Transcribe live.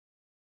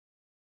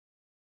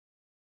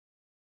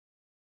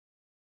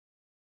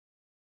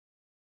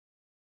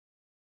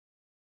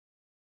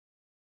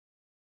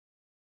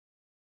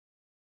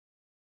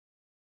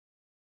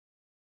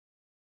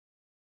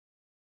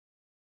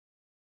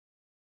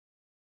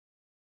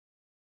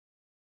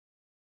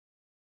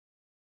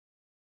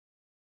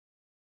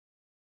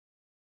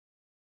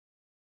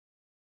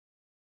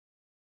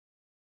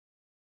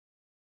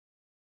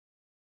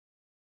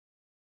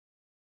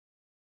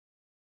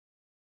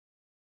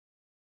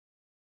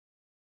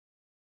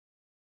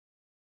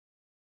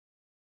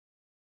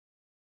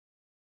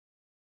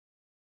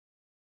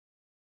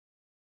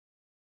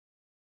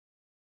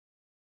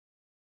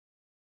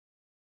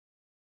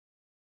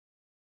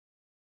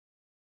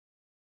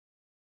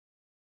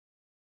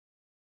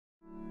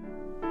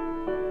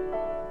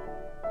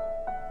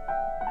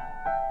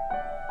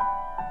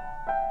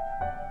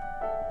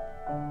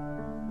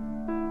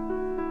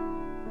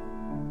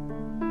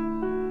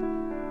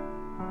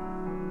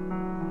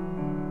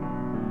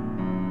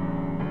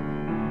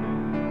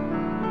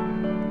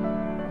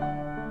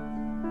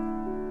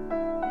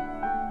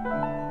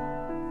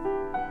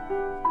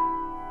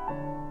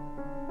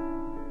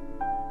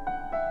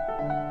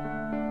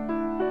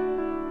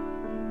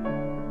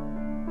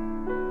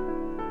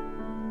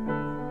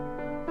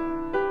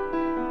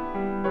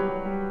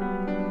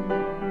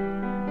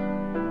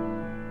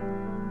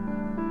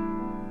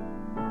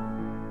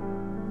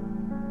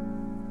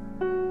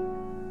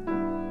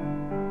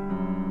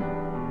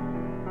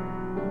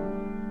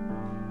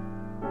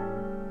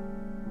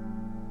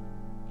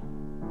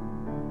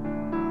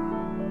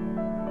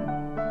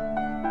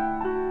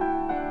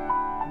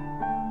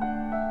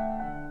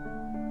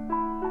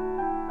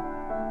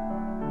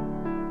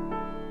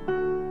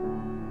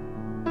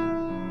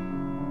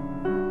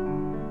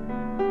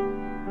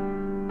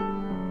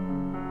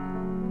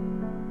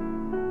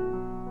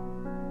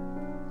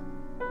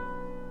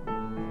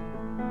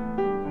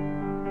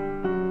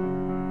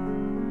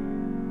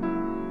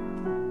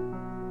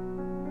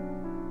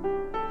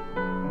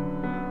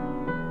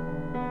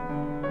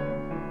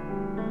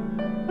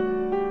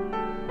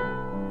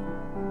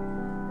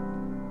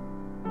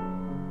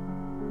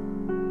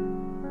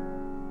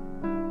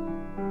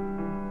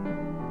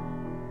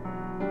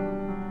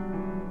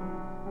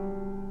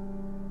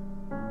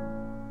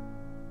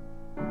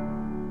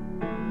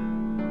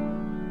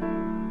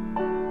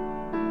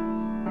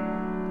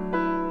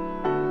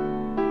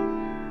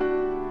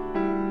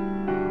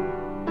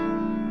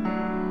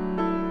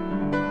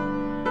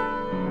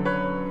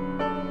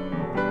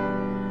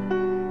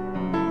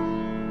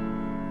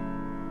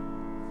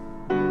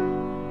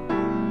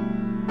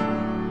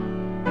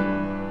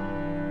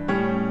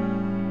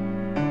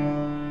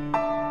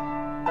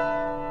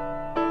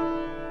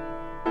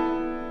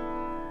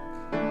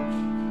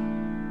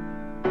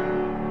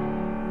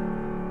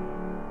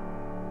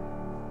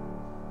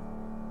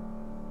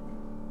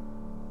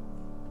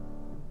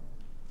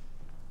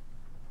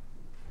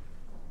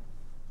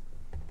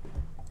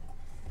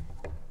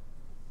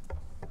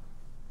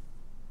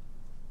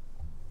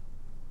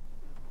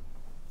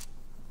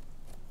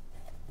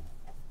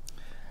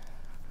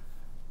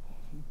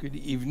Good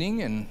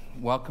evening and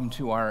welcome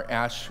to our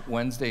Ash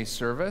Wednesday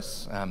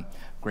service. I'm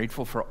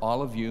grateful for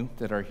all of you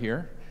that are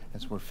here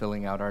as we're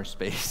filling out our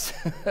space.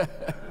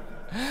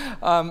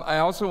 I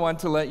also want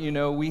to let you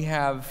know we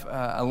have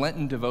a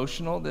Lenten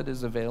devotional that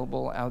is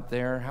available out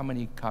there. How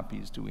many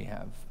copies do we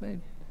have?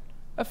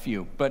 A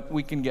few, but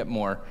we can get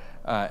more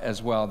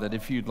as well, that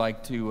if you'd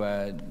like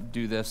to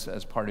do this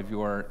as part of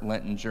your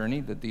Lenten journey,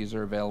 that these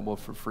are available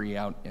for free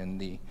out in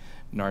the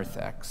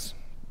narthex.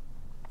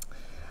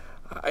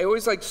 I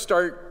always like to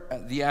start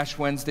the Ash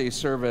Wednesday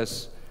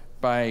service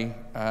by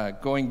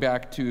going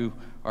back to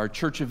our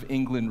Church of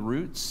England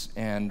roots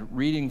and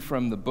reading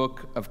from the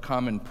Book of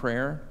Common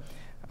Prayer,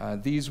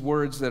 these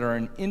words that are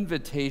an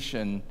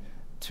invitation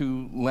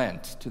to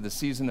Lent, to the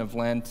season of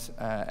Lent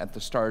at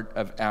the start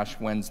of Ash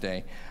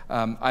Wednesday.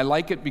 I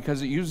like it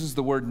because it uses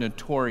the word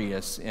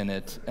notorious in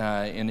it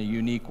in a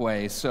unique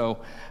way.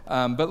 So,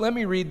 but let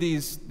me read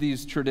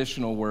these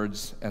traditional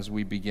words as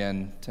we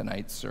begin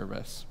tonight's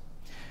service.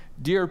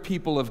 Dear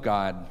people of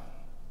God,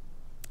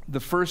 the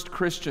first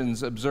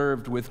Christians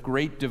observed with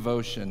great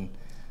devotion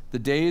the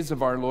days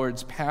of our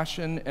Lord's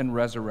passion and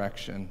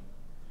resurrection,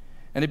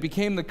 and it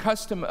became the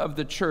custom of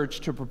the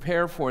church to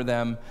prepare for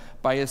them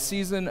by a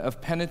season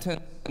of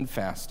penitence and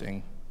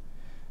fasting.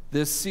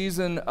 This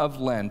season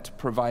of Lent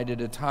provided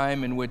a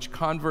time in which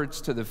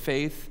converts to the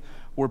faith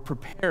were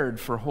prepared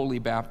for holy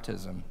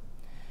baptism.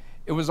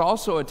 It was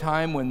also a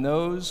time when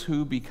those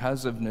who,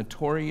 because of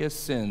notorious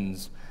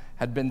sins,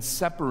 had been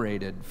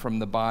separated from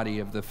the body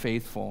of the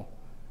faithful,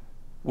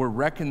 were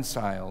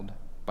reconciled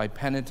by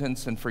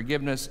penitence and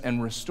forgiveness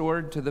and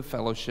restored to the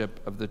fellowship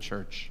of the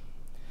church.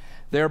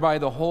 Thereby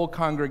the whole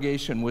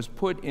congregation was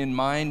put in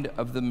mind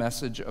of the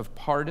message of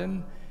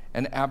pardon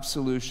and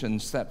absolution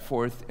set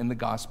forth in the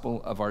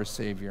gospel of our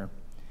Savior,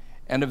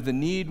 and of the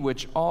need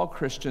which all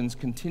Christians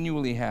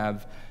continually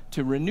have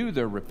to renew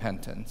their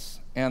repentance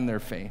and their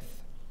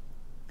faith.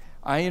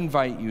 I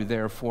invite you,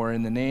 therefore,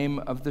 in the name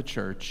of the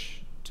church,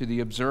 to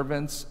the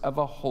observance of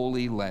a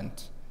holy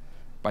Lent,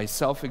 by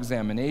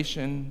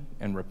self-examination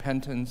and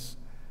repentance,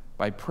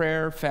 by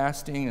prayer,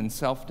 fasting, and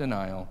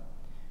self-denial,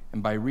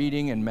 and by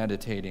reading and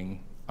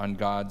meditating on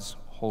God's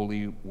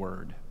holy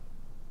word.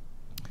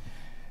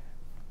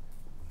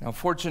 Now,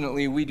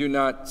 fortunately, we do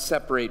not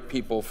separate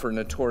people for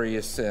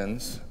notorious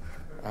sins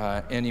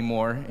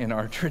anymore in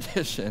our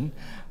tradition.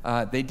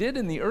 They did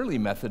in the early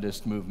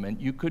Methodist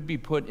movement. You could be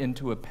put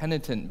into a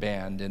penitent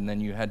band, and then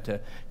you had to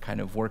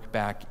kind of work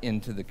back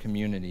into the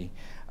community.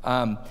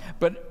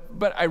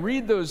 But I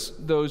read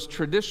those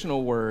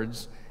traditional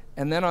words,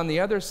 and then on the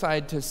other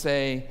side to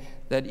say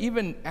that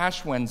even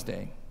Ash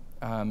Wednesday,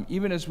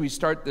 even as we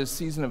start this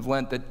season of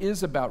Lent that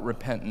is about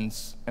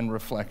repentance and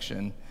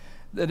reflection,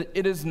 that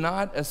it is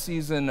not a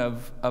season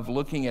of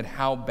looking at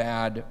how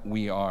bad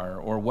we are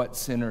or what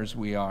sinners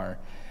we are.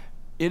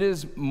 It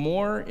is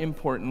more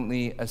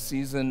importantly a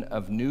season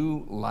of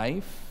new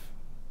life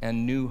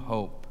and new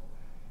hope.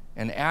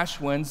 And Ash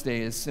Wednesday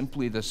is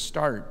simply the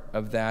start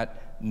of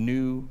that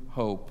new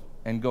hope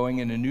and going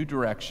in a new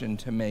direction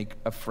to make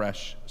a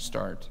fresh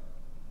start.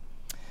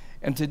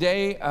 And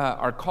today,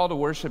 our call to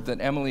worship that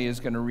Emily is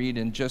going to read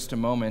in just a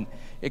moment,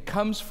 it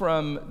comes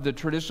from the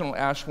traditional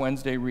Ash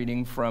Wednesday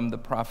reading from the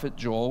prophet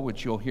Joel,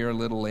 which you'll hear a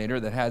little later,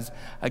 that has,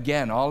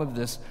 again, all of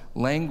this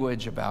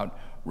language about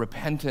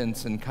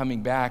repentance and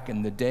coming back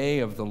and the day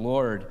of the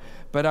Lord.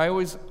 But I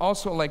always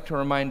also like to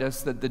remind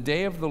us that the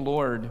day of the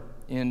Lord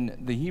in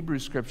the Hebrew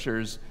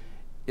Scriptures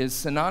is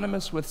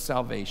synonymous with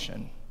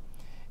salvation.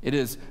 It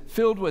is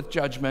filled with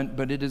judgment,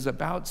 but it is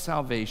about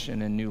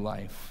salvation and new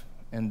life.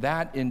 And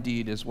that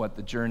indeed is what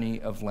the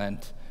journey of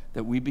Lent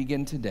that we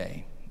begin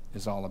today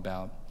is all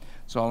about.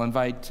 So I'll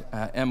invite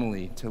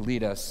Emily to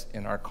lead us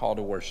in our call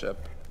to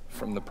worship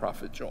from the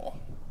prophet Joel.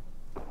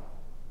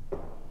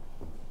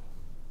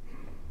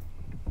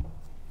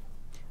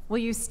 Will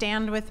you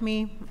stand with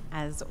me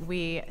as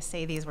we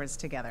say these words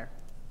together?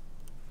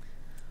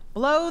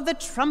 Blow the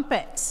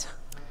trumpet.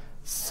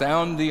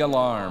 Sound the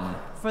alarm.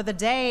 For the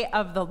day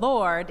of the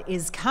Lord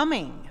is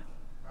coming.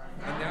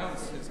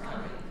 Announce his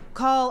coming.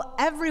 Call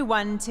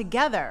everyone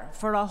together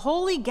for a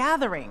holy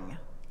gathering.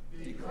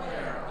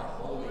 Declare a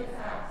holy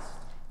fast.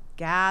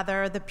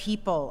 Gather the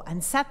people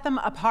and set them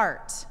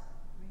apart.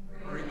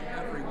 Bring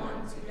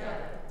everyone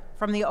together.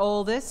 From the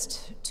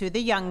oldest to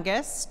the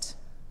youngest.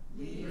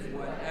 Leave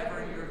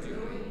whatever you're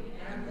doing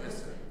and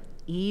listen.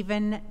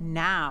 Even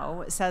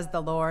now, says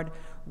the Lord,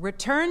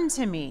 return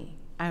to me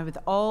and with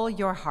all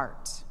your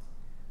heart.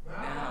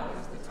 Now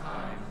is the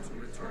time to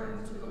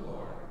return to the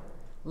Lord.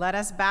 Let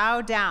us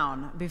bow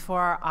down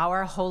before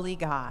our holy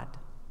God.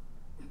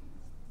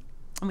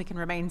 And we can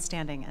remain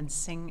standing and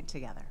sing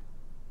together.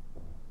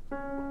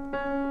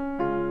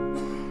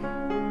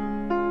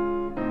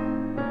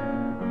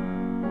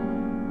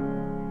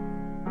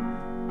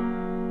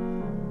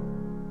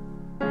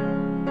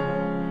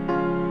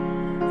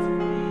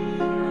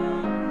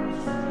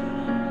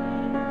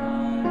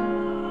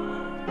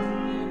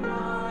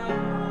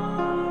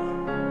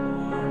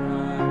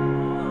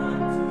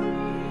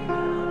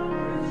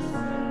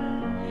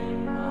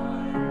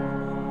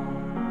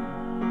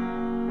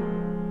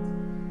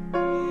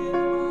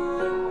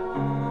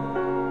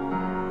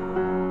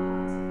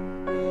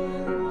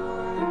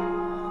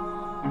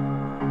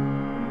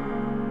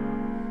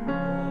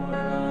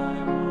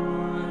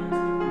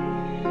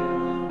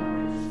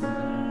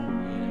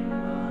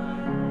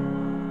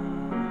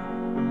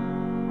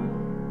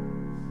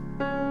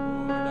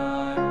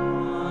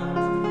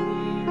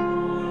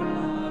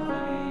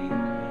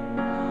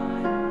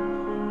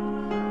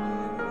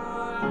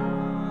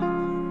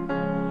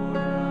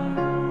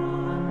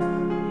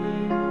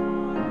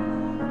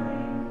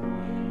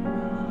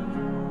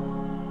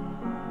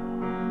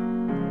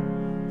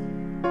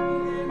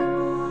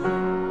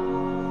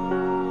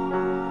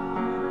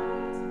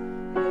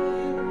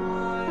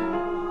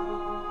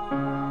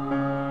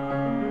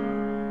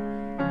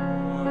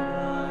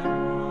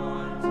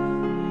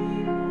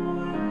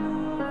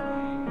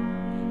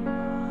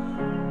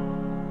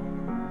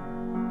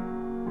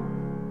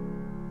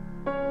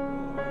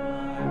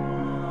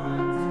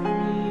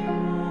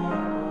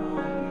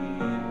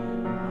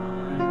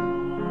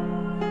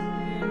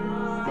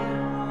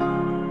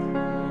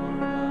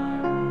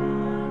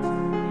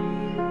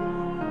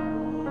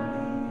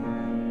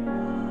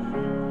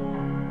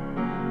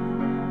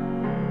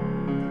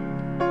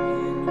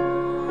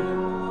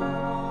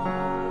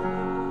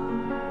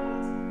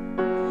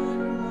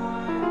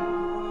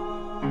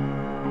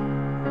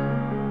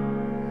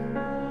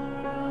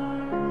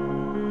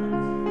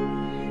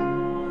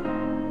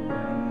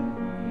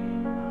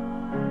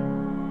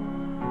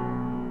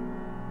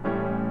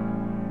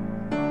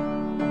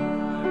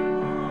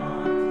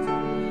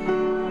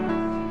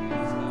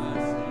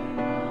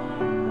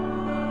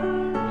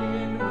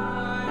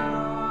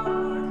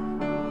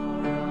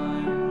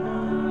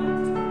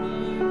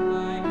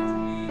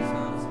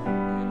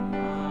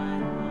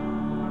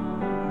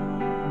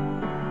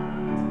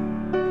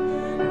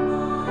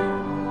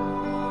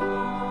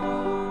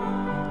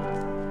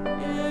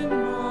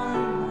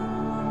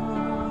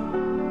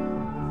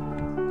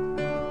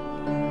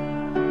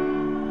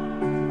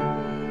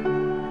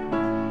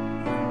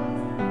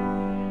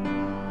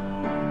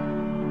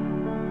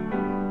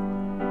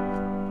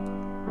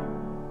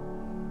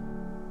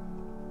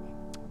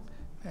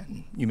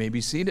 You may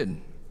be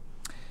seated.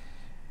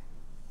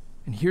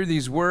 And hear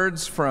these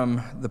words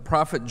from the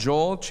prophet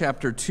Joel,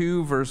 chapter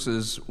 2,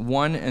 verses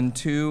 1 and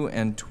 2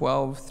 and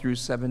 12 through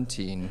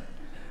 17.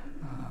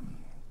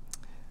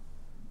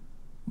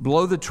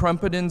 Blow the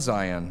trumpet in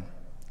Zion.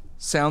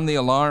 Sound the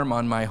alarm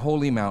on my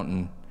holy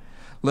mountain.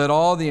 Let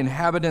all the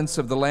inhabitants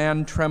of the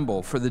land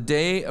tremble, for the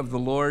day of the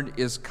Lord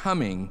is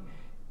coming.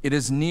 It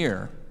is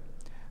near.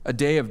 A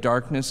day of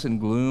darkness and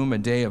gloom, a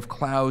day of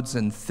clouds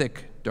and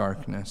thick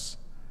darkness.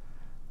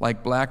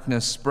 Like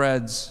blackness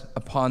spreads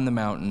upon the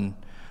mountain,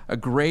 a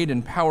great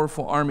and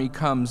powerful army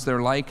comes,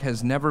 their like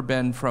has never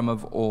been from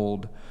of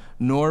old,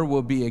 nor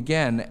will be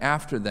again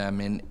after them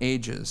in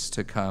ages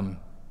to come.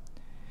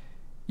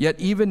 Yet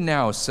even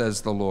now,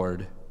 says the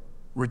Lord,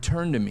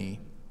 return to me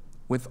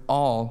with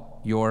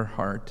all your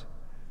heart,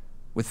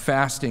 with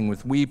fasting,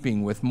 with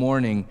weeping, with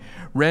mourning.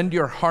 Rend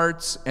your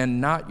hearts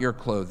and not your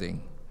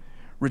clothing.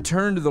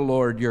 Return to the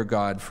Lord your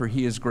God, for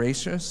he is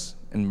gracious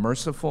and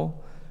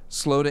merciful,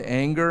 slow to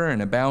anger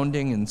and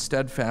abounding in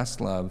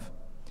steadfast love,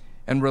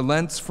 and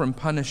relents from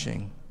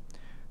punishing.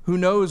 Who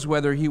knows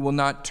whether he will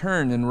not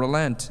turn and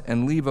relent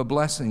and leave a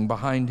blessing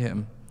behind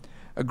him,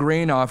 a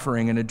grain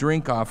offering and a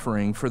drink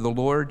offering for the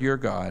Lord your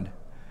God.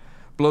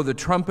 Blow the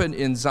trumpet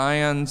in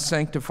Zion,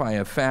 sanctify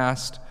a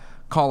fast,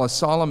 call a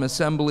solemn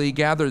assembly,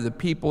 gather the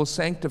people,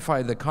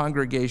 sanctify the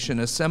congregation,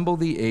 assemble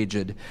the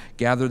aged,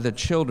 gather the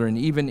children,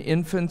 even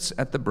infants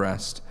at the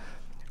breast.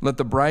 Let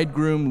the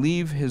bridegroom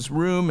leave his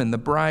room and the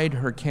bride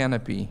her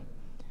canopy.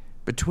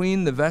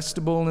 Between the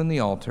vestibule and the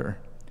altar,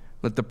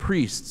 let the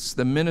priests,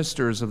 the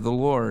ministers of the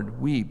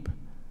Lord, weep.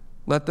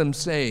 Let them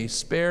say,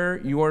 spare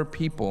your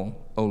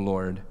people, O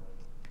Lord,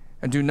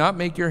 and do not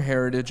make your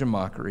heritage a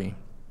mockery,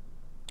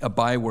 a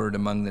byword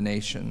among the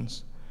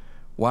nations.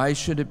 Why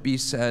should it be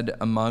said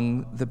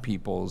among the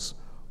peoples,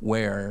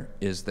 where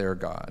is their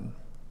God?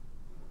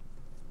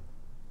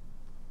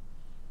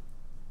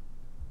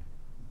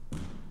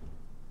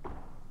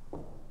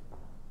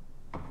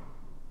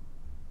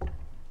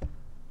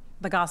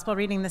 The gospel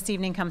reading this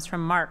evening comes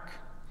from Mark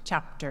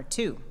chapter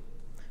 2,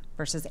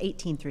 verses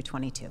 18 through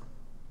 22.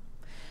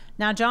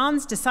 Now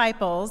John's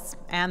disciples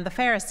and the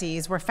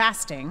Pharisees were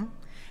fasting,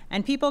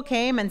 and people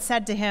came and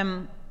said to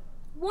him,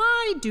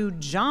 why do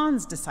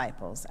John's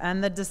disciples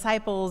and the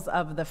disciples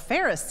of the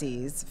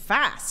Pharisees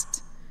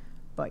fast,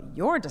 but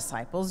your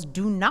disciples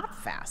do not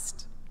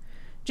fast?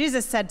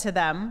 Jesus said to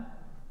them,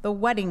 the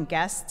wedding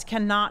guests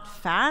cannot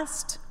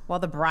fast while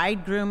the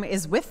bridegroom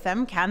is with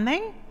them, can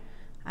they?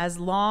 As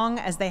long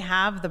as they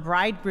have the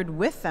bridegroom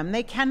with them,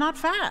 they cannot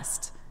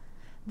fast.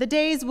 The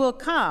days will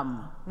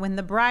come when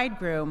the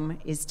bridegroom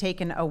is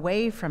taken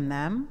away from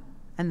them,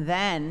 and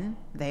then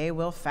they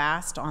will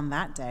fast on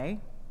that day.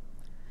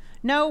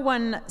 No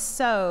one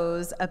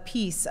sews a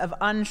piece of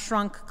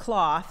unshrunk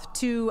cloth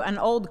to an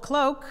old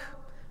cloak,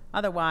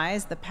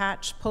 otherwise the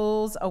patch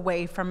pulls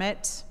away from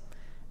it,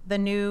 the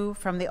new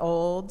from the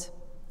old,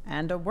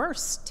 and a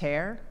worse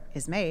tear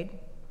is made.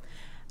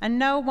 And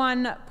no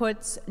one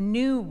puts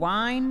new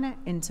wine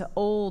into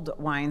old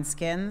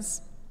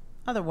wineskins,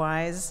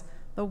 otherwise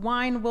the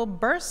wine will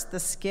burst the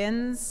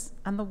skins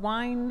and the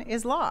wine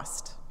is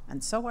lost,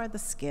 and so are the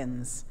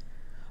skins.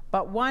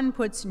 But one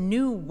puts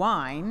new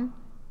wine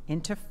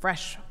into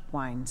fresh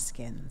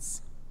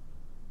wineskins.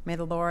 May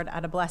the Lord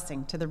add a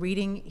blessing to the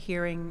reading,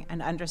 hearing,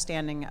 and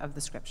understanding of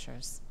the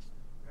scriptures.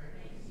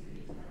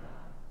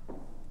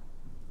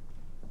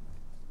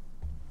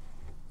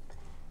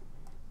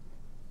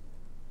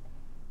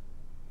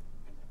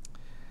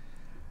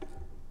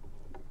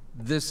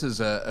 This is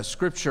a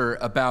scripture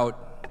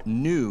about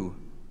new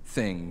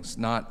things,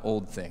 not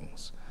old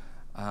things.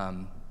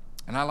 And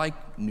I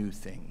like new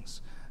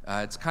things.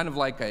 It's kind of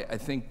like, I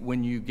think,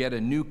 when you get a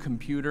new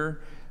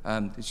computer.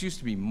 This used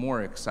to be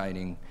more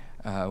exciting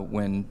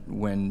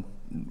when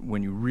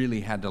you really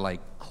had to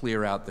like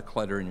clear out the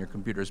clutter in your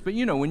computers. But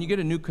you know, when you get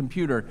a new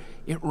computer,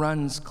 it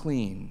runs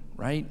clean,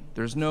 right?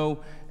 There's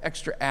no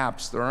extra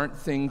apps. There aren't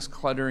things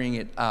cluttering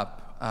it up.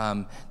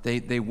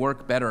 They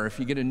work better. If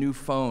you get a new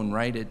phone,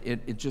 right,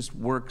 it just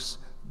works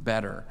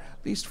better,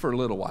 at least for a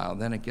little while.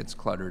 Then it gets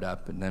cluttered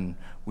up, and then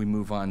we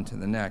move on to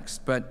the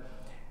next. But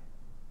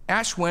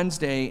Ash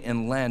Wednesday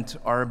and Lent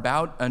are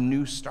about a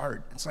new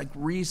start. It's like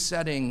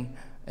resetting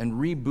and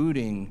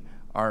rebooting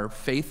our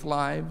faith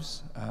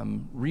lives,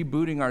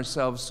 rebooting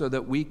ourselves so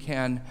that we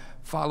can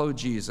follow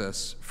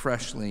Jesus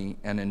freshly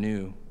and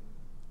anew.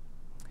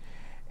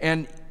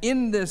 And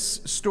in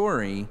this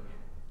story,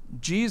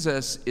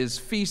 Jesus is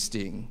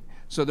feasting.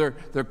 So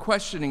they're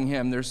questioning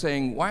him. They're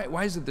saying,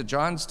 why is it that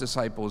John's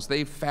disciples,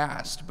 they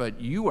fast, but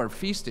you are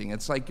feasting?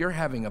 It's like you're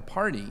having a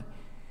party.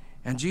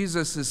 And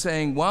Jesus is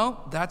saying,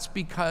 well, that's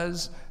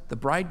because the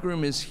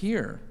bridegroom is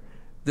here.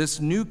 This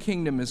new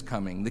kingdom is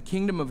coming. The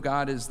kingdom of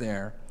God is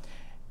there.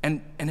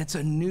 And it's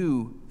a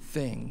new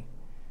thing.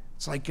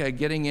 It's like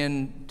getting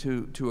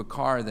into a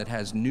car that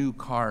has new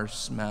car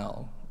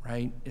smell,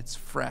 right? It's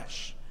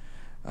fresh.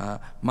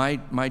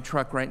 My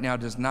truck right now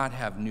does not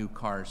have new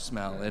car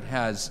smell. It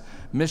has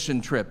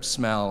mission trip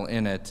smell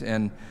in it.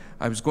 And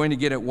I was going to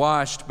get it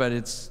washed, but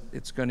it's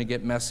going to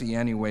get messy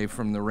anyway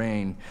from the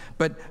rain.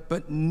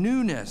 But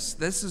newness,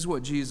 this is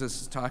what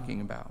Jesus is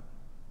talking about.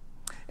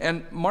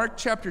 And Mark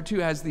chapter 2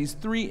 has these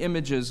three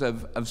images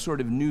of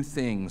sort of new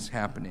things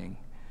happening.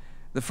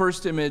 The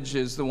first image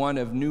is the one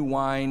of new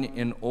wine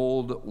in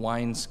old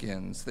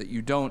wineskins, that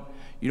you don't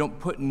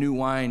put new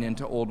wine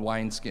into old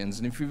wineskins.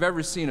 And if you've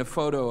ever seen a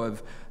photo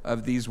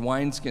of these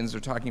wineskins they're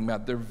talking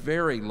about, they're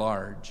very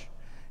large.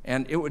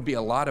 And it would be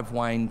a lot of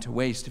wine to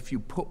waste if you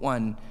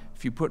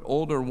put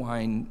older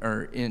wine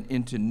or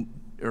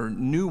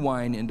new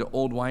wine into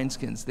old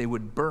wineskins, they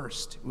would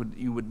burst.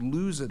 You would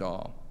lose it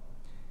all.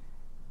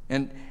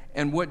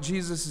 And what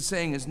Jesus is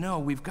saying is, no,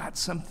 we've got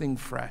something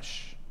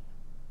fresh.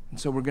 And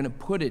so we're going to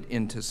put it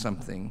into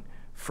something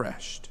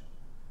fresh.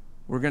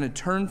 We're going to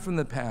turn from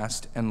the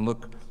past and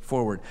look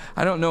forward.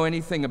 I don't know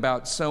anything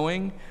about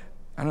sewing.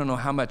 I don't know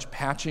how much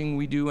patching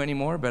we do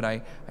anymore, but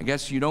I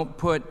guess you don't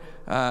put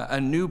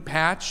a new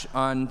patch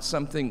on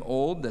something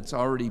old that's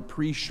already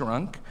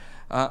pre-shrunk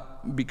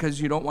because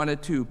you don't want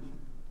it to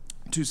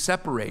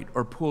separate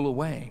or pull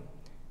away.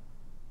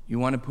 You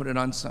want to put it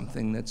on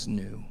something that's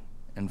new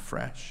and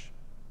fresh.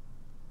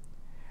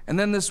 And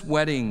then this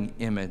wedding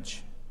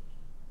image.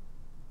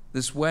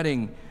 This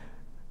wedding,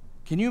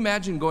 can you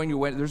imagine going to a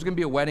wedding? There's going to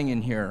be a wedding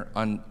in here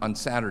on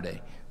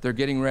Saturday. They're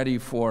getting ready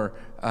for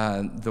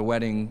the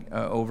wedding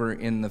over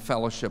in the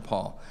fellowship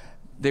hall.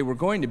 They were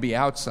going to be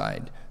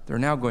outside. They're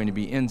now going to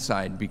be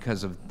inside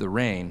because of the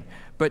rain.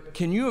 But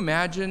can you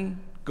imagine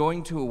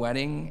going to a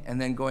wedding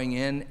and then going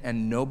in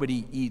and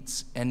nobody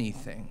eats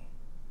anything?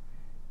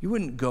 You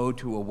wouldn't go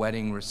to a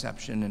wedding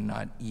reception and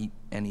not eat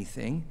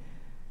anything.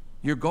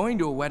 You're going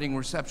to a wedding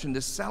reception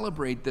to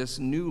celebrate this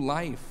new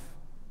life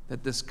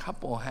that this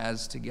couple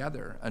has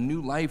together, a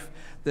new life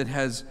that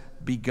has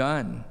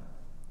begun.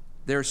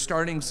 They're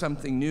starting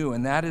something new,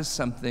 and that is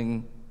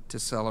something to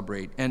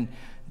celebrate. And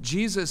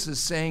Jesus is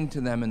saying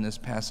to them in this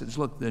passage,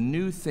 look, the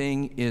new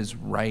thing is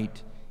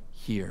right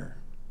here.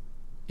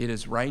 It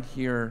is right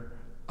here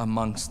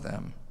amongst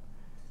them.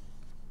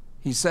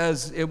 He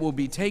says it will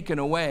be taken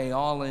away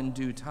all in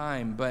due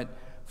time, but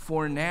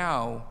for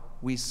now,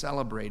 we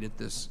celebrated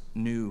this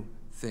new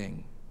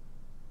thing.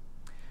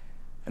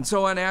 And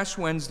so on Ash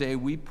Wednesday,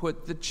 we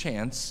put the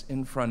chance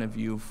in front of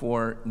you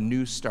for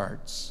new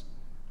starts,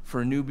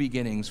 for new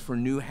beginnings, for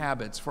new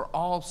habits, for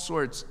all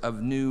sorts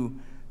of new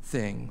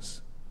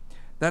things.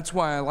 That's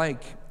why I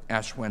like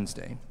Ash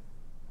Wednesday.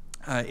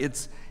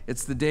 It's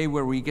the day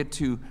where we get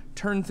to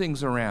turn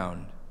things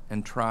around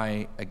and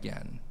try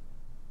again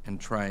and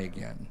try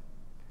again.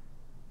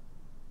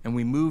 And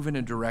we move in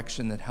a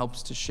direction that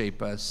helps to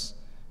shape us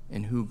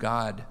in who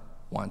God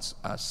wants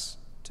us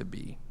to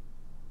be.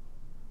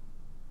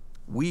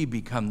 We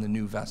become the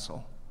new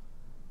vessel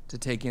to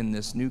take in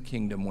this new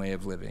kingdom way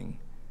of living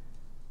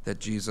that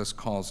Jesus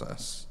calls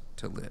us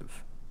to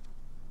live.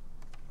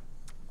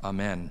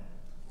 Amen.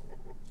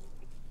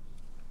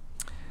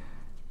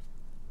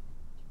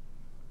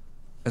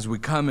 As we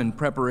come in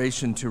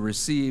preparation to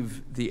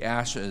receive the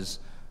ashes,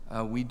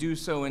 we do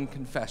so in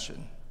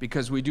confession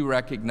because we do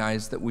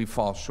recognize that we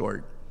fall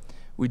short.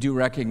 We do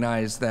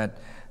recognize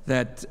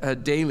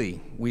that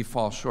daily we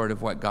fall short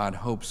of what God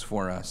hopes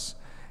for us.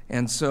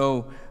 And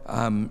so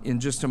in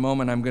just a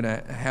moment, I'm going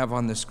to have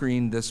on the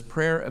screen this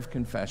prayer of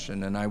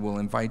confession, and I will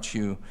invite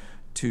you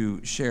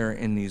to share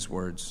in these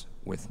words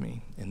with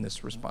me in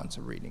this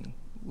responsive reading.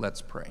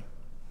 Let's pray.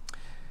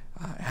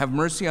 Have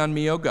mercy on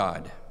me, O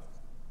God.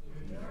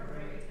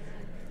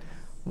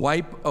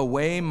 Wipe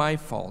away my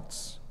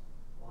faults.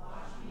 Wash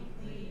me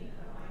clean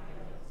of my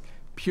guilt.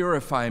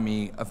 Purify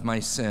me of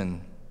my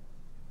sin.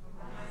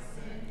 For my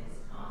sin is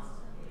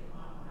constantly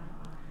on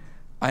my mind.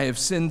 I have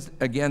sinned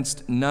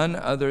against none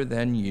other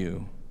than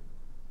you.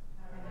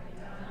 Have I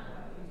done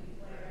what you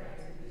declare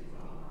to be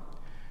wrong?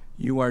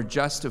 You are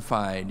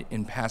justified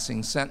in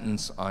passing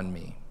sentence on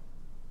me.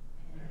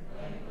 And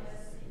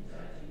blameless in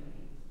judging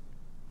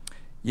me.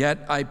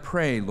 Yet I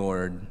pray,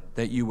 Lord,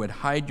 that you would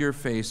hide your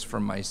face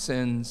from my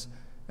sins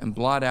and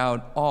blot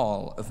out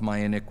all of my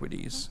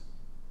iniquities.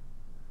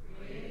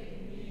 Create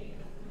in me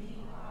a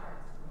clean heart,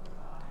 O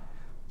God.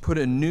 Put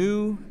a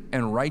new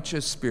and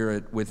righteous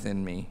spirit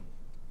within me.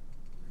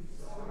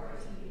 Restore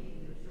to me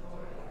the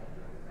joy of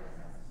your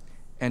presence.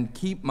 And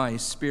keep my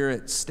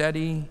spirit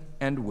steady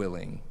and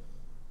willing.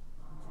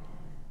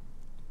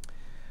 Amen.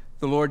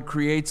 The Lord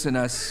creates in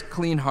us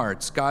clean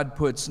hearts. God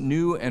puts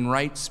new and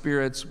right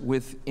spirits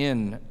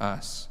within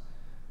us.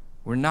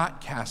 We're not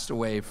cast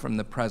away from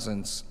the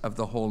presence of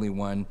the Holy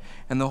One,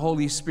 and the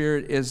Holy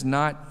Spirit is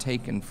not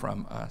taken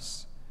from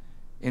us.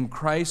 In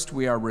Christ,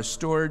 we are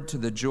restored to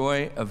the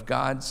joy of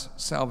God's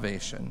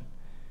salvation,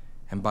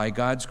 and by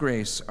God's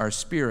grace, our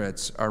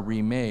spirits are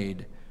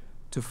remade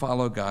to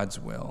follow God's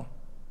will.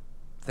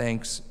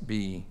 Thanks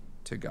be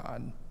to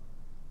God.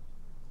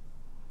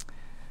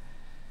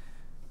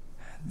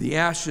 The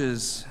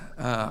ashes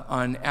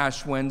on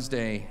Ash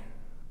Wednesday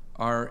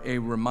are a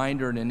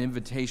reminder and an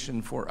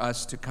invitation for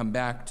us to come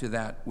back to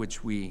that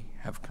which we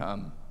have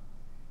come.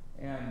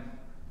 And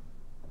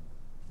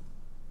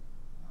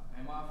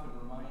I'm often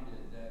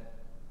reminded that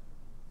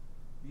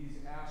these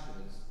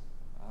ashes,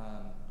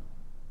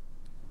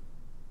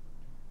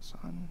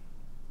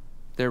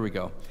 there we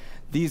go.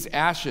 These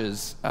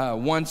ashes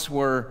once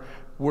were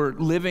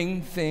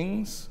living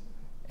things,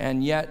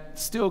 and yet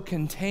still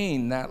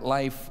contain that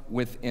life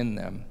within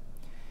them.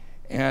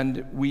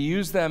 And we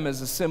use them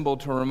as a symbol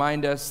to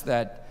remind us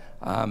that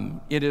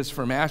it is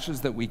from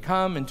ashes that we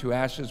come, and to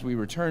ashes we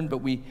return, but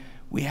we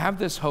have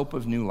this hope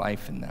of new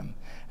life in them.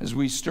 As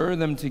we stir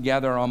them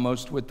together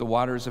almost with the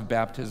waters of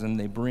baptism,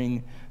 they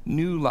bring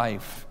new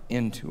life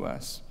into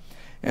us.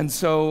 And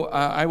so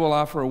I will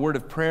offer a word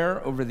of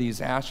prayer over these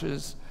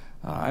ashes.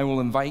 I will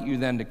invite you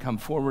then to come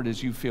forward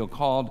as you feel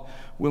called.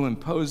 We'll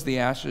impose the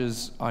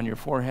ashes on your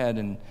forehead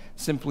and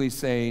simply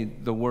say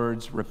the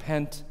words,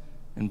 repent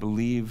and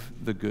believe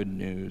the good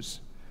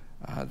news.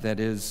 That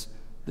is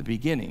the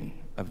beginning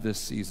of this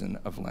season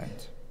of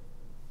Lent.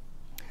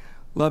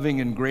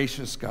 Loving and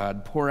gracious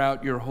God, pour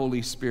out your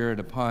Holy Spirit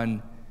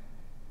upon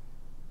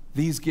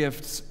these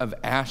gifts of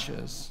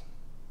ashes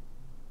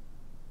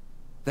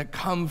that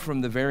come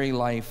from the very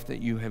life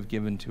that you have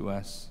given to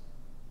us.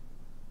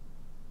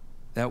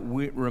 That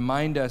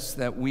remind us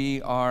that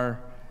we are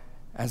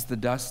as the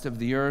dust of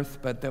the earth,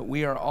 but that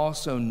we are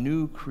also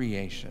new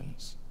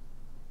creations,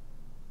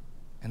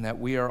 and that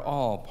we are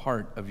all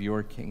part of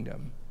your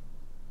kingdom.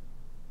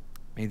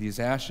 May these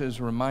ashes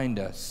remind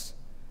us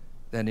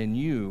that in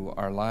you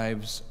our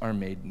lives are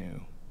made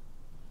new.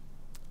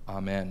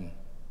 Amen.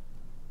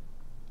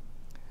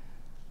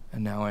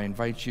 And now I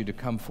invite you to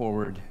come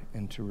forward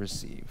and to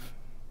receive.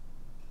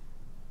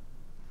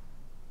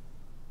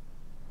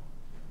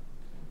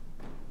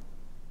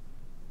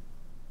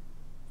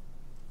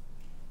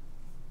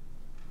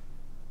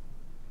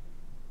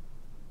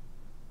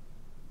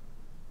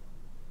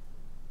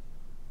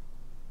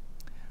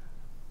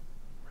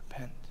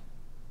 Repent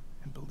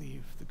and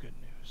believe the good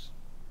news.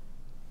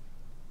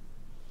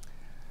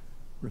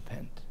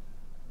 Repent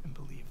and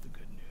believe the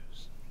good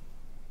news.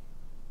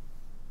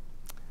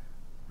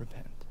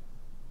 Repent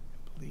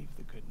and believe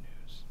the good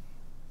news.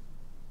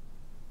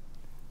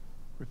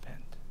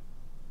 Repent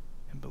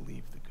and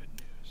believe the good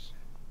news.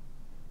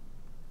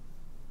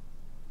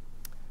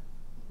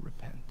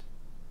 Repent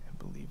and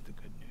believe the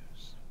good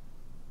news.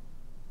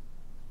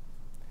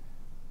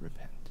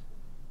 Repent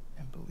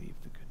and believe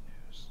the good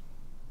news.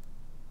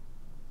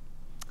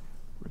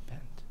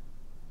 Repent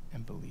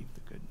and believe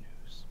the good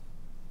news.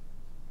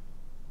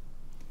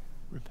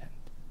 Repent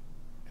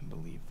and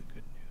believe the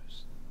good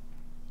news.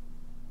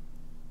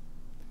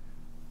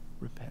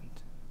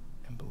 Repent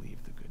and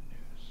believe the good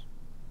news.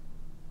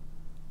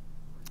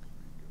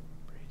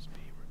 Praise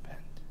be.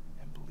 Repent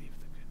and believe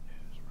the good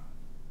news, Ron.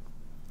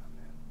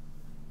 Amen.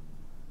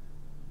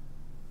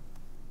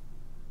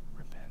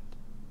 Repent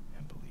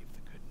and believe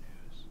the good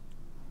news.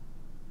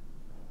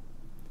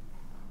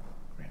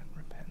 Grant,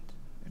 repent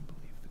and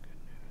believe the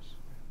good news.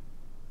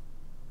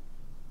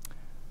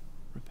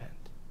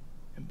 Repent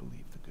and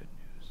believe the good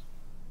news.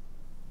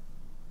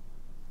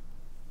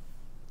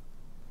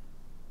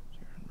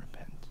 Sharon,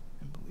 repent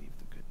and believe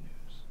the good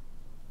news.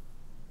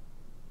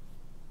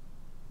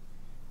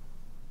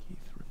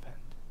 Keith,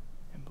 repent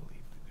and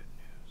believe the good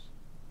news.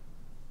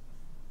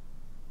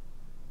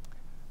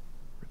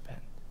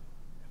 Repent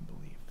and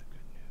believe the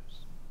good news.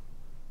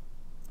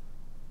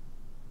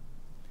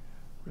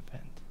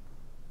 Repent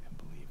and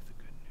believe the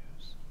good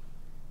news.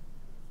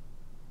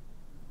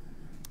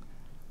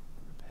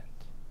 Repent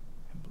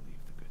and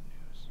believe the good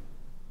news.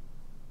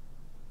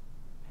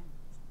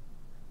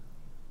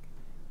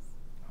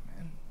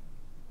 Amen.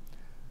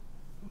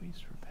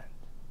 Louise, repent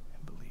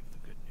and believe the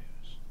good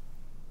news.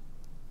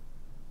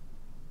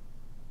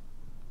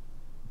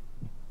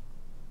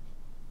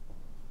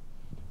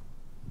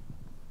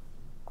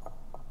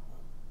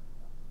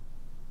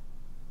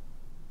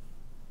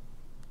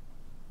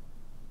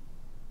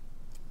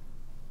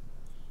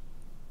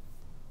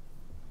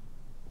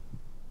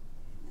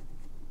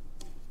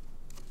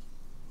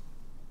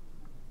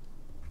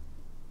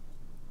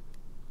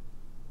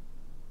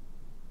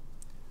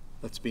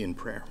 Let's be in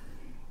prayer.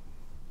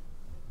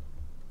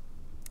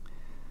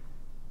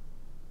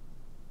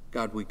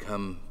 God, we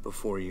come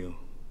before you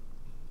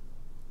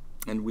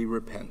and we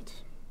repent.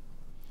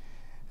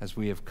 As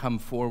we have come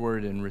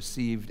forward and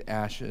received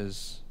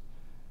ashes,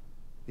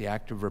 the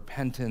act of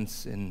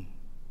repentance in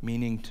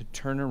meaning to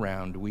turn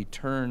around, we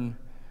turn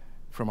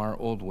from our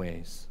old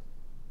ways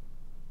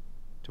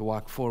to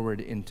walk forward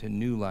into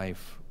new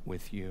life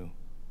with you.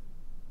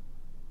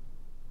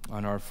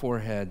 On our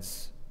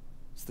foreheads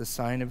is the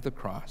sign of the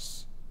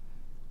cross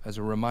as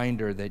a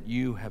reminder that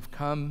you have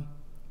come,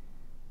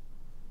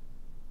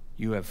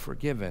 you have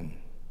forgiven,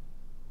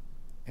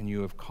 and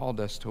you have called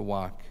us to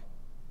walk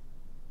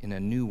in a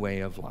new way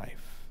of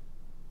life.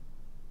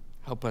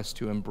 Help us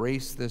to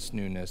embrace this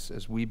newness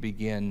as we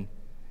begin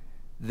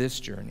this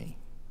journey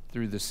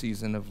through the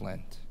season of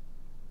Lent.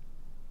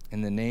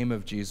 In the name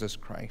of Jesus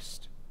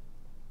Christ,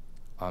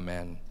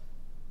 Amen.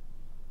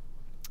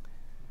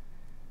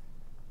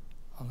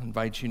 I'll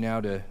invite you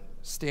now to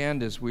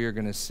stand as we are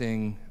going to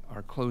sing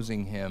our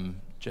closing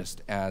hymn,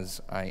 Just As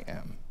I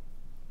Am.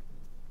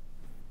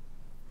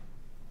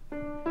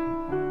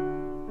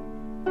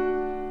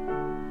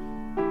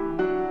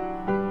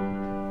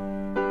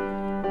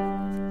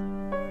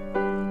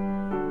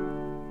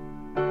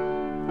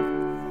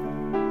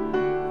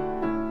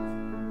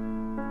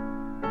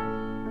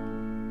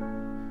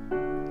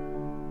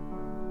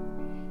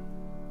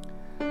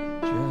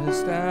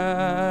 Just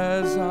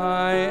as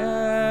I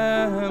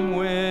am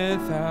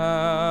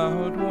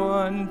without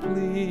one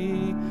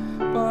plea,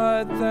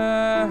 but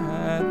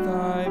that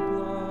thy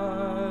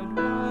blood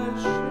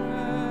was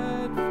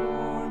shed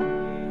for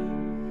me,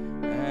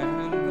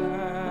 and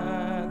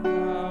that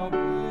thou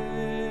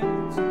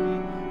bidst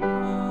me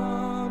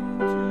come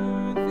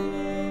to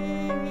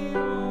thee, O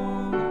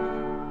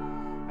Lamb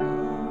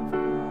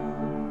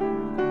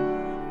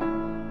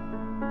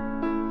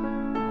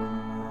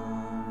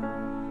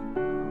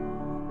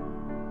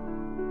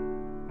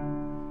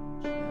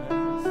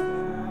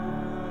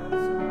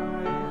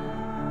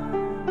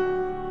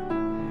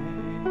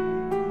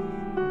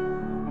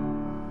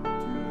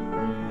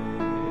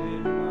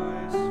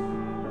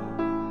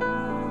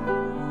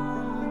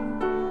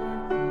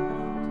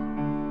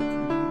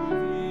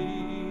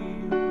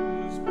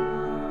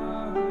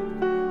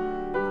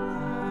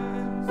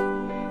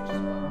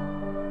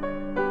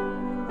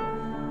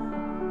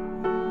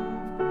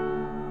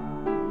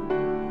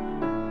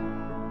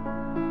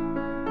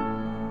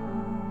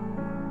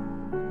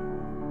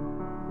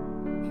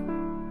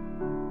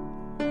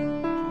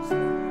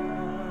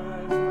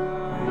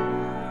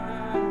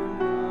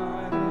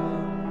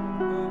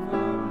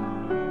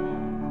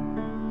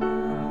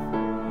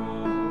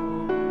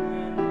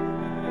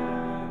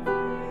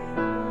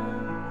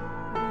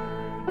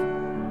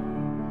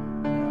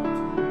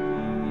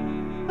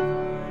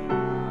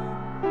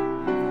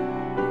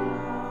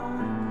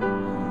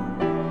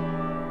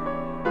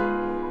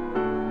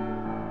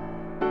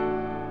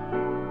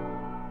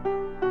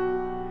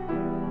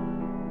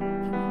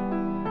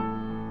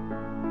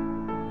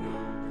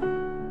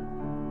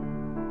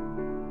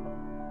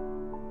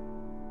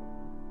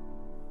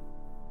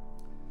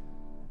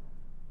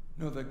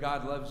Know that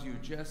God loves you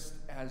just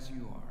as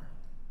you are,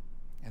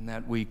 and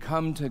that we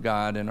come to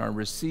God and are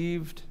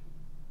received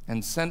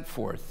and sent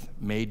forth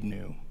made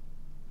new.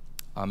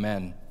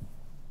 Amen.